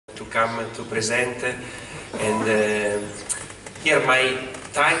come to present. And here my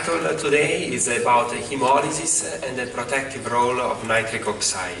title today is about hemolysis and the protective role of nitric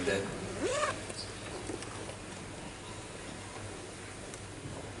oxide.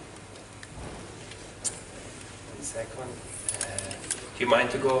 Second. Do you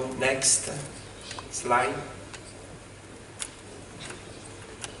mind to go next slide?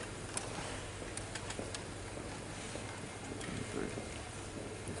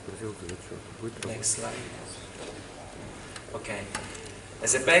 Next slide. Okay.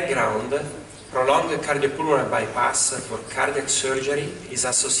 As a background, prolonged cardiopulmonary bypass for cardiac surgery is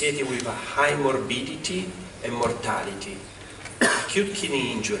associated with a high morbidity and mortality. Acute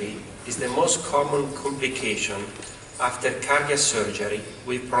kidney injury is the most common complication after cardiac surgery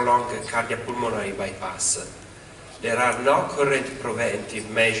with prolonged cardiopulmonary bypass. There are no current preventive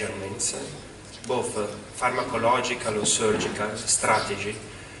measurements, both pharmacological or surgical strategy,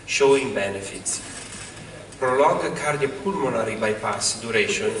 showing benefits. Prolonged cardiopulmonary bypass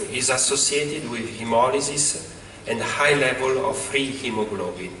duration is associated with hemolysis and high level of free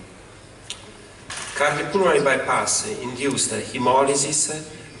hemoglobin. Cardiopulmonary bypass induced hemolysis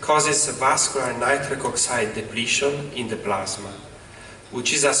causes vascular nitric oxide depletion in the plasma,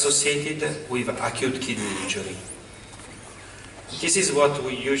 which is associated with acute kidney injury. This is what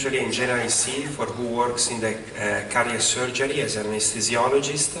we usually and generally see for who works in the cardiac surgery as an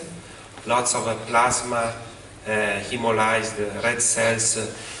anesthesiologist. Lots of plasma, hemolyzed red cells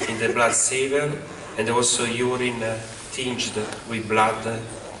in the blood saver, and also urine tinged with blood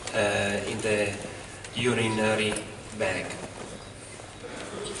in the urinary bag.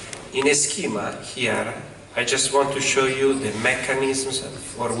 In a schema here, I just want to show you the mechanisms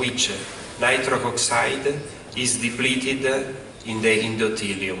for which nitric oxide is depleted in the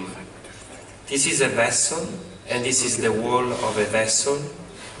endothelium. This is a vessel, and this is the wall of a vessel,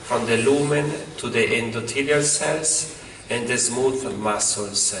 from the lumen to the endothelial cells and the smooth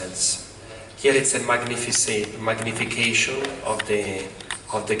muscle cells. Here it's a magnification of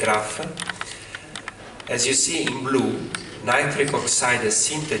the graph. As you see in blue, nitric oxide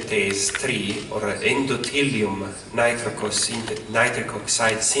synthetase 3, or endothelium nitric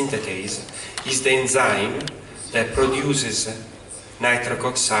oxide synthetase, is the enzyme that produces nitric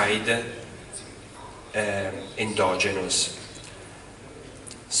oxide endogenous.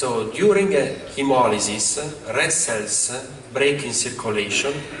 So during hemolysis, red cells break in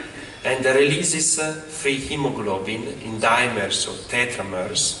circulation and releases free hemoglobin in dimers or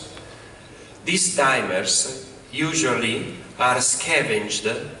tetramers. These dimers usually are scavenged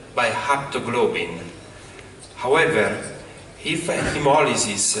by haptoglobin. However, if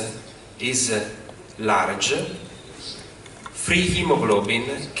hemolysis is large, free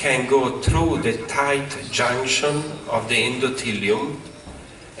hemoglobin can go through the tight junction of the endothelium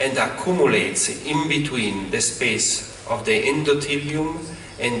and accumulates in between the space of the endothelium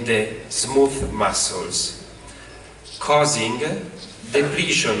and the smooth muscles, causing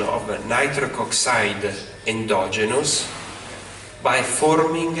depletion of nitric oxide endogenous by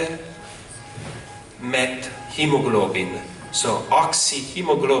forming methemoglobin. So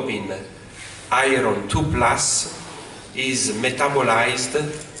oxyhemoglobin iron 2+ is metabolized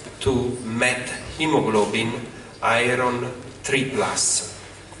to methemoglobin iron 3+,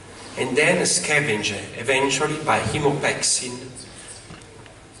 and then scavenged eventually by hemopexin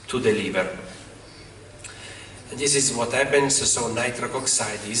to the liver. And this is what happens, so nitric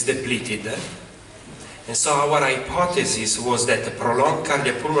oxide is depleted. And so our hypothesis was that prolonged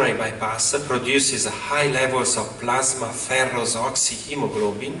cardiopulmonary bypass produces high levels of plasma ferrous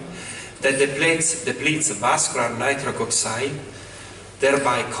oxyhemoglobin that depletes vascular nitric oxide,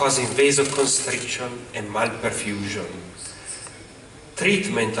 thereby causing vasoconstriction and malperfusion.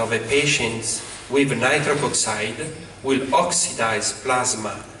 Treatment of a patient with nitric oxide will oxidize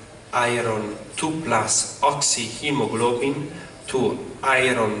plasma iron 2+ oxyhemoglobin to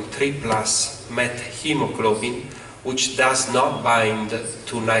iron 3+ methemoglobin, which does not bind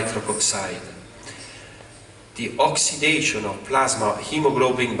to nitric oxide. The oxidation of plasma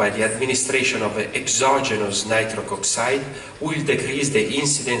hemoglobin by the administration of exogenous nitric oxide will decrease the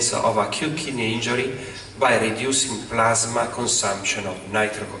incidence of acute kidney injury by reducing plasma consumption of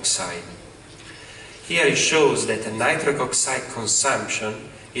nitric oxide. Here it shows that nitric oxide consumption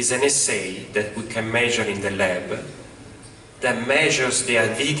is an assay that we can measure in the lab that measures the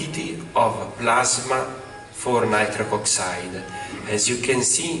avidity of plasma for nitric oxide. As you can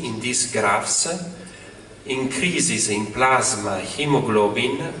see in these graphs, increases in plasma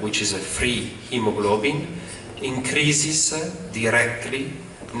hemoglobin, which is a free hemoglobin, increases directly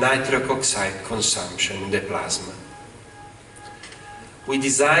nitric oxide consumption in the plasma. We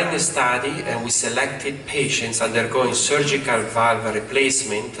designed a study and we selected patients undergoing surgical valve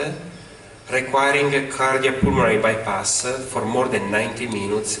replacement requiring a cardiopulmonary bypass for more than 90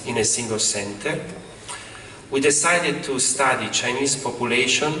 minutes in a single center. We decided to study Chinese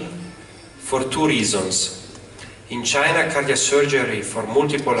population for two reasons. In China, cardiac surgery for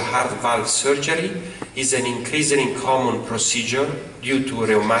multiple heart valve surgery is an increasingly common procedure due to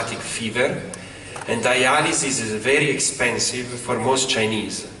rheumatic fever, and dialysis is very expensive for most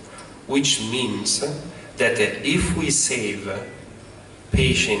Chinese, which means that if we save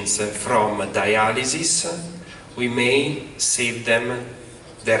patients from dialysis, we may save them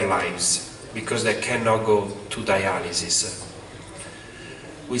their lives, because they cannot go to dialysis.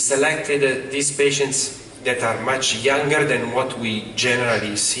 We selected these patients that are much younger than what we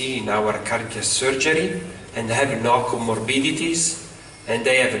generally see in our cardiac surgery and have no comorbidities, and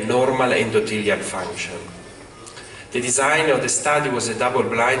they have normal endothelial function. The design of the study was a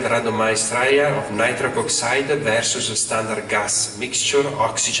double-blind randomized trial of nitric oxide versus a standard gas mixture,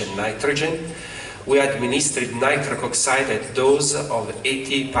 oxygen-nitrogen. We administered nitric oxide at dose of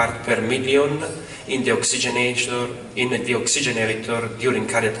 80 parts per million in the oxygenator during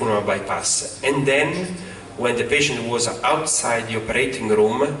cardiopulmonary bypass, and then when the patient was outside the operating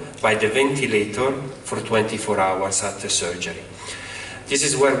room by the ventilator for 24 hours after surgery. This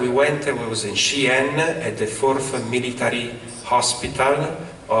is where we went. We was in Xi'an at the 4th Military Hospital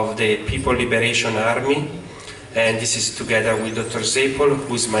of the People Liberation Army, and this is together with Dr. Zeppel,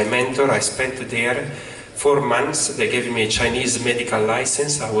 who is my mentor. I spent there 4 months. They gave me a Chinese medical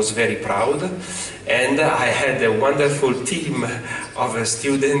license. I was very proud, and I had a wonderful team of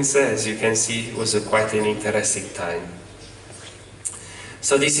students. As you can see, it was quite an interesting time.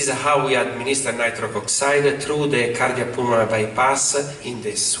 So this is how we administer nitric oxide through the cardiopulmonary bypass. In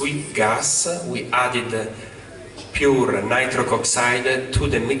the sweet gas, we added pure nitric oxide to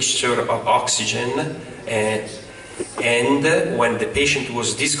the mixture of oxygen, and when the patient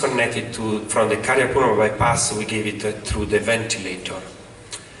was disconnected from the cardiopulmonary bypass, we gave it through the ventilator.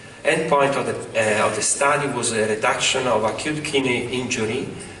 Endpoint of the study was a reduction of acute kidney injury,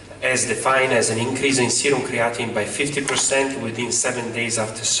 as defined as an increase in serum creatinine by 50% within 7 days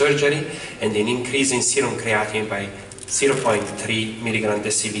after surgery, and an increase in serum creatinine by 0.3 milligram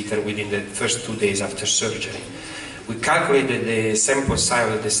deciliter within the first 2 days after surgery. We calculated the sample size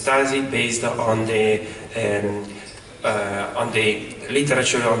of the study based on the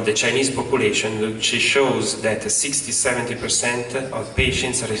literature on the Chinese population, which shows that 60–70% of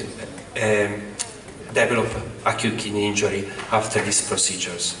patients develop acute kidney injury after these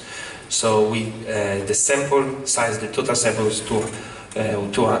procedures. So the sample size, the total sample was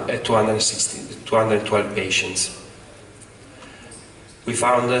 212 patients. We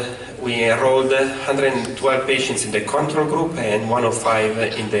enrolled 112 patients in the control group and 105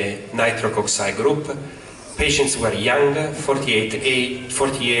 in the nitric oxide group. Patients were young,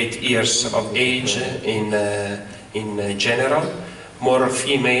 48 years of age in general, more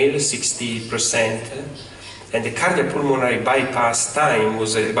female, 60%, and the cardiopulmonary bypass time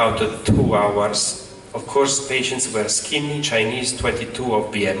was about 2 hours. Of course, patients were skinny, Chinese, 22 of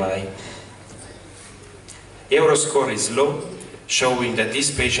BMI. Euroscore is low, showing that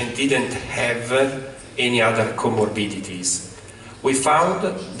this patient didn't have any other comorbidities. We found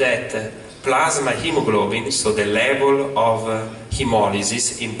that plasma hemoglobin, so the level of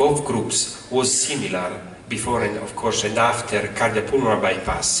hemolysis in both groups, was similar before and of course and after cardiopulmonary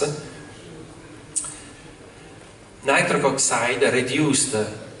bypass. Nitric oxide reduced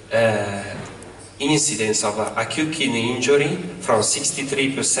incidence of acute kidney injury from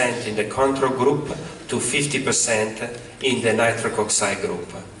 63% in the control group to 50% in the nitric oxide group.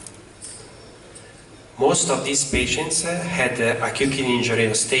 Most of these patients had acute kidney injury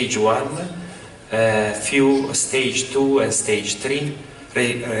of stage 1, few stage 2 and stage 3.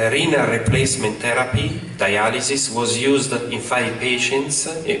 Renal replacement therapy, dialysis, was used in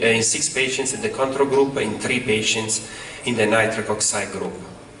 6 patients in the control group, in 3 patients in the nitric oxide group.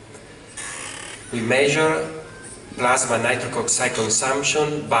 We measure plasma nitric oxide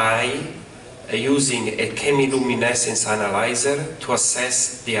consumption by using a chemiluminescence analyzer to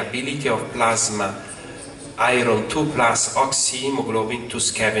assess the ability of plasma iron 2 plus oxyhemoglobin to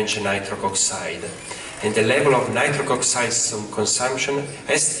scavenge nitric oxide. And the level of nitric oxide consumption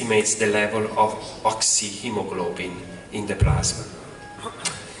estimates the level of oxyhemoglobin in the plasma.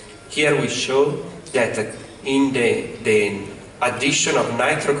 Here we show that in the addition of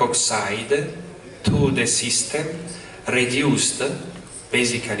nitric oxide to the system reduced,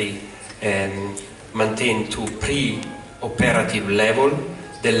 basically maintained to pre-operative level,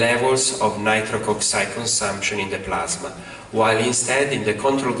 the levels of nitric oxide consumption in the plasma. while instead in the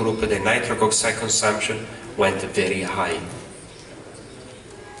control group the nitric oxide consumption went very high.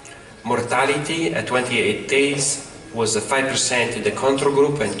 Mortality at 28 days was 5% in the control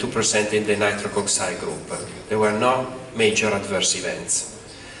group and 2% in the nitric oxide group. There were no major adverse events.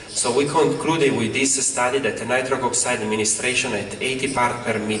 So we concluded with this study that the nitric oxide administration at 80 parts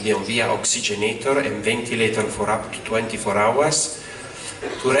per million via oxygenator and ventilator for up to 24 hours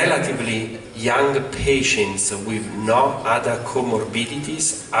to relatively young patients with no other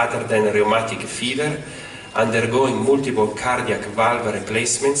comorbidities other than rheumatic fever, undergoing multiple cardiac valve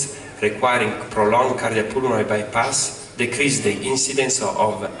replacements, requiring prolonged cardiopulmonary bypass, decreased the incidence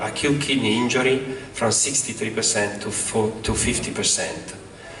of acute kidney injury from 63% to 50%.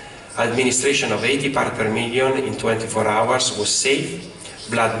 Administration of 80 parts per million in 24 hours was safe.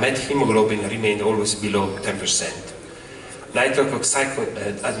 Blood methemoglobin remained always below 10%. Nitric oxide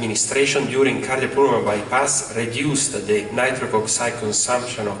administration during cardiopulmonary bypass reduced the nitric oxide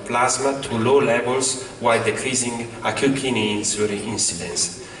consumption of plasma to low levels while decreasing acute kidney injury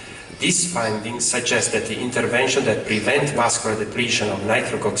incidence. These findings suggest that the intervention that prevents vascular depletion of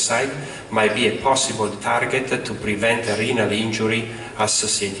nitric oxide might be a possible target to prevent a renal injury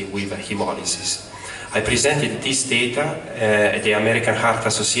associated with hemolysis. I presented this data at the American Heart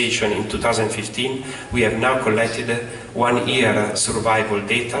Association in 2015. We have now collected 1 year survival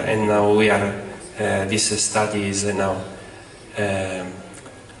data, and now we are, this study is now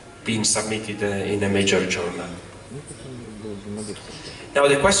being submitted in a major journal. Now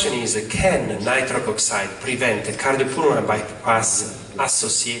the question is, can nitric oxide prevent cardiopulmonary bypass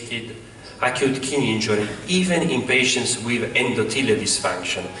associated acute kidney injury even in patients with endothelial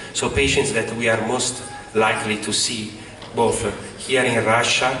dysfunction? So patients that we are most likely to see both here in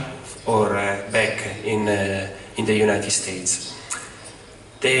Russia or back in the United States.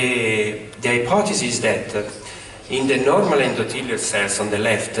 The hypothesis is that in the normal endothelial cells on the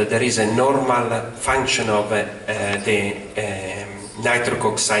left there is a normal function of the nitric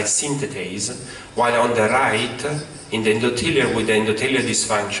oxide synthetase, while on the right, in the endothelial with the endothelial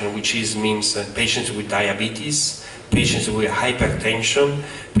dysfunction, which means patients with diabetes, patients with hypertension,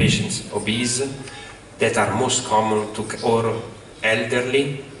 patients obese, that are most common to, or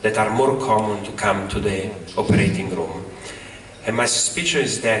elderly, that are more common to come to the operating room. And my suspicion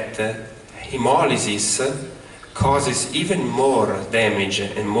is that hemolysis causes even more damage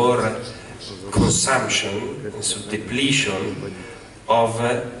and more consumption, so depletion, of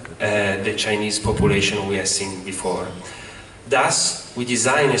the Chinese population we have seen before. Thus, we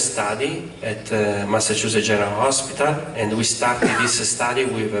designed a study at Massachusetts General Hospital, and we started this study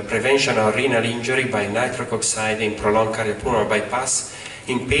with prevention of renal injury by nitric oxide in prolonged cardiopulmonary bypass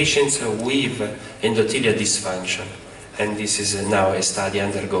in patients with endothelial dysfunction. And this is now a study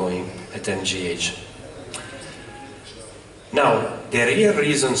undergoing at MGH. Now, the real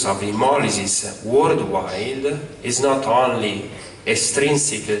reasons of hemolysis worldwide is not only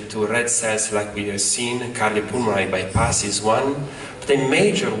extrinsic to red cells like we have seen, cardiopulmonary bypass is one, but a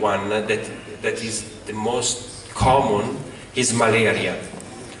major one that is the most common is malaria,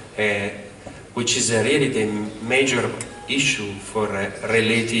 which is really the major issue for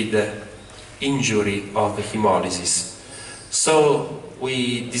related injury of hemolysis. So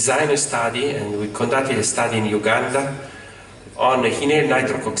we designed a study and we conducted a study in Uganda on inhaled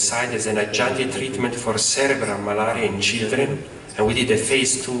nitric oxide as an adjunctive treatment for cerebral malaria in children. And we did a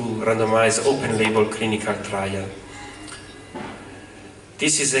phase 2 randomized open-label clinical trial.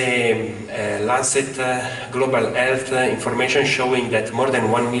 This is a Lancet Global Health information showing that more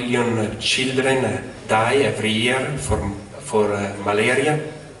than 1 million children die every year for malaria.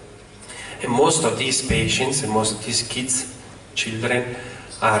 And most of these patients, and most of these kids, children,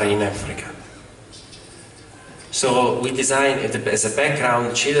 are in Africa. So we designed, as a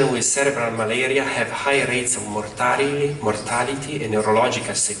background, children with cerebral malaria have high rates of mortality and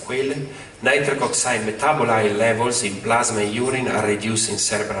neurological sequelae. Nitric oxide metabolite levels in plasma and urine are reduced in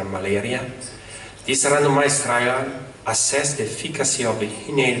cerebral malaria. This randomized trial assessed the efficacy of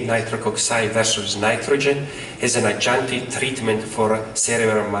inhaled nitric oxide versus nitrogen as an adjunctive treatment for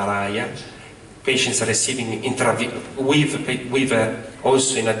cerebral malaria. Patients receiving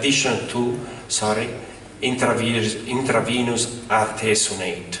also in addition to, intravenous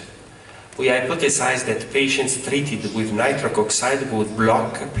artesunate. We hypothesized that patients treated with nitric oxide would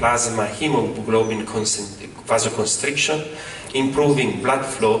block plasma hemoglobin vasoconstriction, improving blood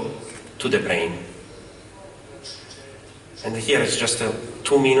flow to the brain. And here is just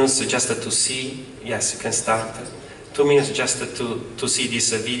 2 minutes just to see, yes, you can start. 2 minutes just to see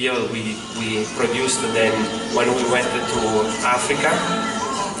this video we produced then when we went to Africa.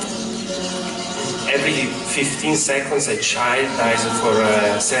 every 15 seconds a child dies for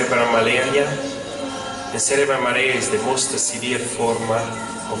cerebral malaria. And cerebral malaria is the most severe form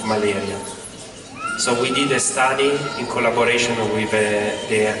of malaria. So we did a study in collaboration with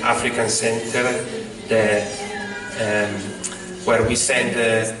the African Center where we sent...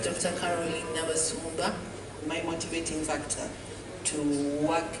 Dr. Caroline Nabasumba, my motivating factor to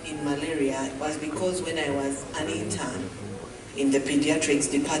work in malaria was because when I was an intern in the pediatrics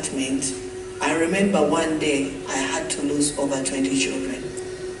department, I remember one day I had to lose over 20 children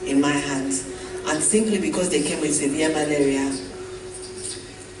in my hands. And simply because they came with severe malaria,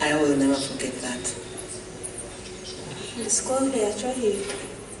 I will never forget that. Her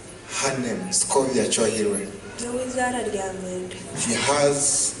name is Scovia Chohirwe. She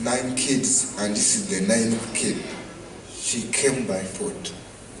has 9 kids and this is the 9th kid. She came by foot.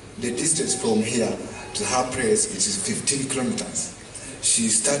 The distance from here to her place is 15 kilometers. She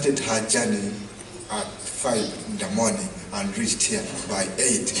started her journey at 5 in the morning and reached here by 8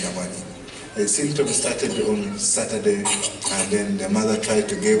 in the morning. The symptoms started on Saturday and then the mother tried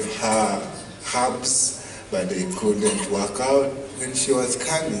to give her herbs but they couldn't work out. When she was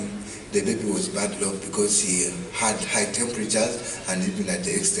coming, the baby was bad off because he had high temperatures and even at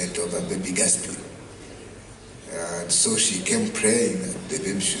the extent of a baby gasping. So she came praying that the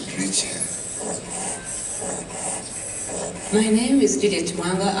baby should reach her. My name is Juliet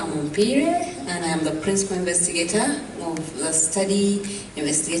Mwanga Amumpire, and I am the principal investigator of the study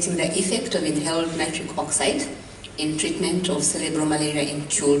investigating the effect of inhaled nitric oxide in treatment of cerebral malaria in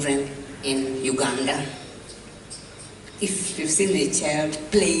children in Uganda. If you've seen the child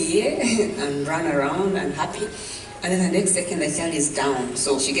play and run around and happy, and then the next second the child is down.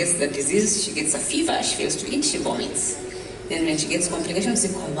 So she gets the disease, she gets a fever, she fails to eat, she vomits. Then when she gets complications,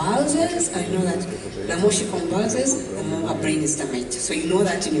 she convulses, and you know that the more she convulses, the more her brain is damaged. So you know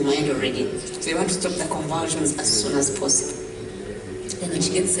that in your mind already. So you want to stop the convulsions as soon as possible. Then when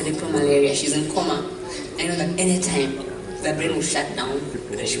she gets cerebral malaria, she's in coma. I know that anytime the brain will shut down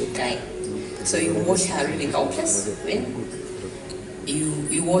and she will die. So you watch her really helpless, right?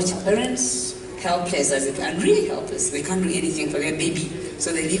 You watch parents helpless as it were, and really helpless. They can't do anything for their baby,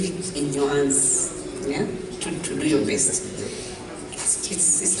 so they leave it in your hands, yeah, to do your best.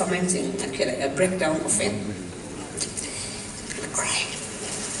 It's tormenting, okay, like a breakdown of it. Cry.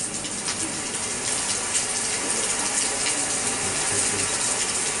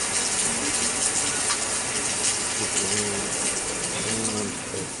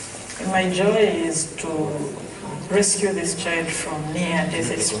 My joy is to rescue this child from near-death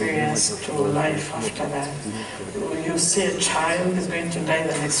experience to life after that. You see a child is going to die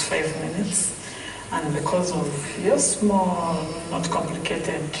the next 5 minutes, and because of your small, not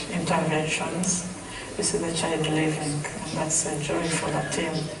complicated interventions, you see the child living, and that's a joy for the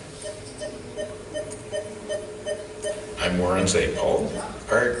team. I'm Lorenzo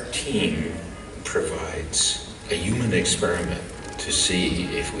Berra. Our team provides a human experiment to see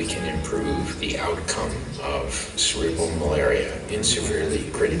if we can improve the outcome of cerebral malaria in severely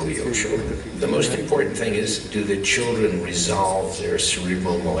critically ill children. The most important thing is, do the children resolve their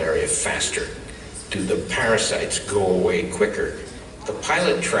cerebral malaria faster? Do the parasites go away quicker? The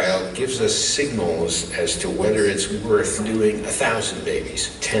pilot trial gives us signals as to whether it's worth doing 1,000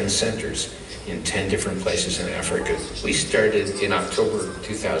 babies, 10 centers in 10 different places in Africa. We started in October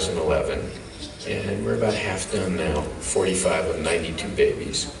 2011. And we're about half done now, 45 of 92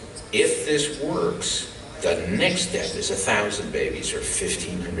 babies. If this works, the next step is 1,000 babies or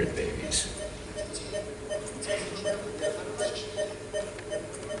 1,500 babies.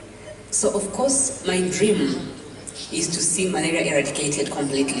 So of course, my dream is to see malaria eradicated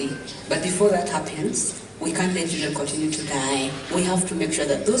completely. But before that happens, we can't let children continue to die. We have to make sure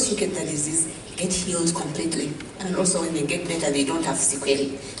that those who get the disease get healed completely. And also when they get better, they don't have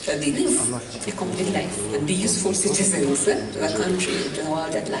sequelae. So they live a complete life and be useful citizens to the country, to the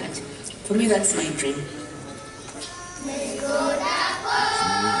world at large. For me, that's my dream.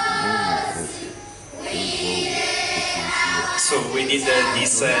 So we did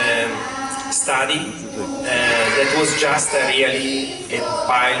this study that was just really a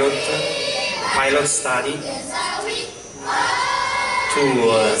pilot study to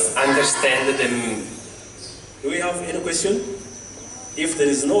understand them. Do we have any question? If there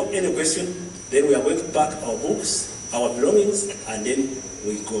is no any question, then we are going to pack our books, our belongings, and then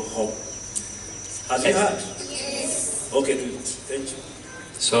we go home. Have you heard? Yes. Okay, thank you.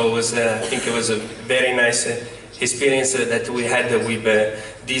 So it was, I think it was a very nice experience that we had with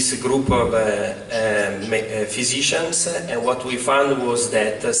this group of physicians, and what we found was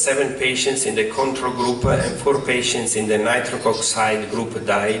that 7 patients in the control group and 4 patients in the nitric oxide group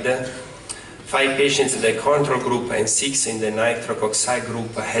died 5 patients in the control group and 6 in the nitric oxide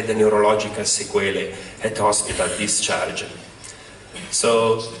group had neurological sequelae at hospital discharge.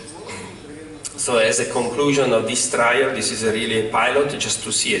 So as a conclusion of this trial, this is really a pilot just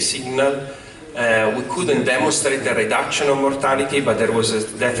to see a signal. We couldn't demonstrate a reduction of mortality, but there was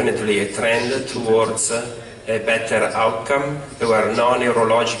definitely a trend towards a better outcome. There were no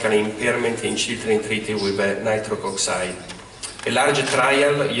neurological impairment in children treated with nitric oxide. A large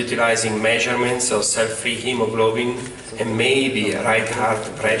trial utilizing measurements of cell-free hemoglobin and maybe right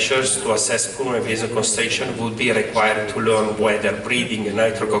heart pressures to assess pulmonary vasoconstriction would be required to learn whether breathing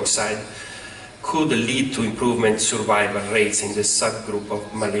nitric oxide could lead to improvement survival rates in the subgroup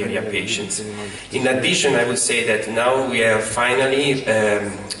of malaria patients. In addition, I would say that now we have finally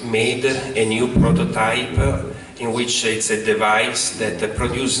made a new prototype in which it's a device that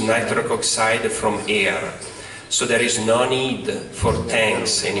produces nitric oxide from air. So there is no need for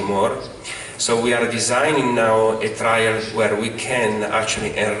tanks anymore. So we are designing now a trial where we can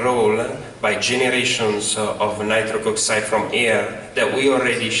actually enroll by generations of nitric oxide from air that we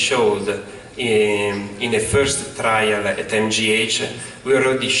already showed in the first trial at MGH. We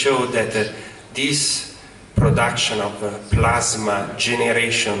already showed that this production of plasma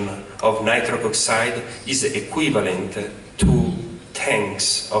generation of nitric oxide is equivalent to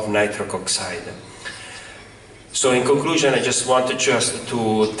tanks of nitric oxide. So in conclusion, I just wanted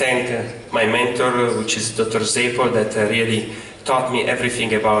to thank my mentor, which is Dr. Zepol, that really taught me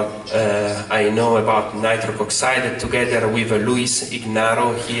everything I know about nitric oxide, together with Luis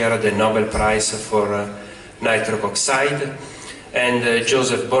Ignaro here, the Nobel Prize for nitric oxide, and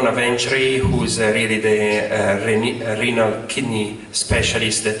Joseph Bonaventure, who is really the renal kidney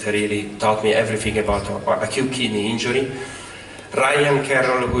specialist that really taught me everything about acute kidney injury. Ryan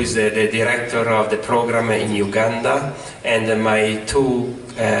Carroll, who is the director of the program in Uganda, and my two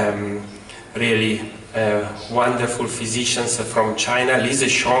really wonderful physicians from China,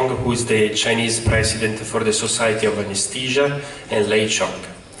 Lise Chong, who is the Chinese president for the Society of Anesthesia, and Lei Chong.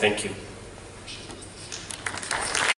 Thank you.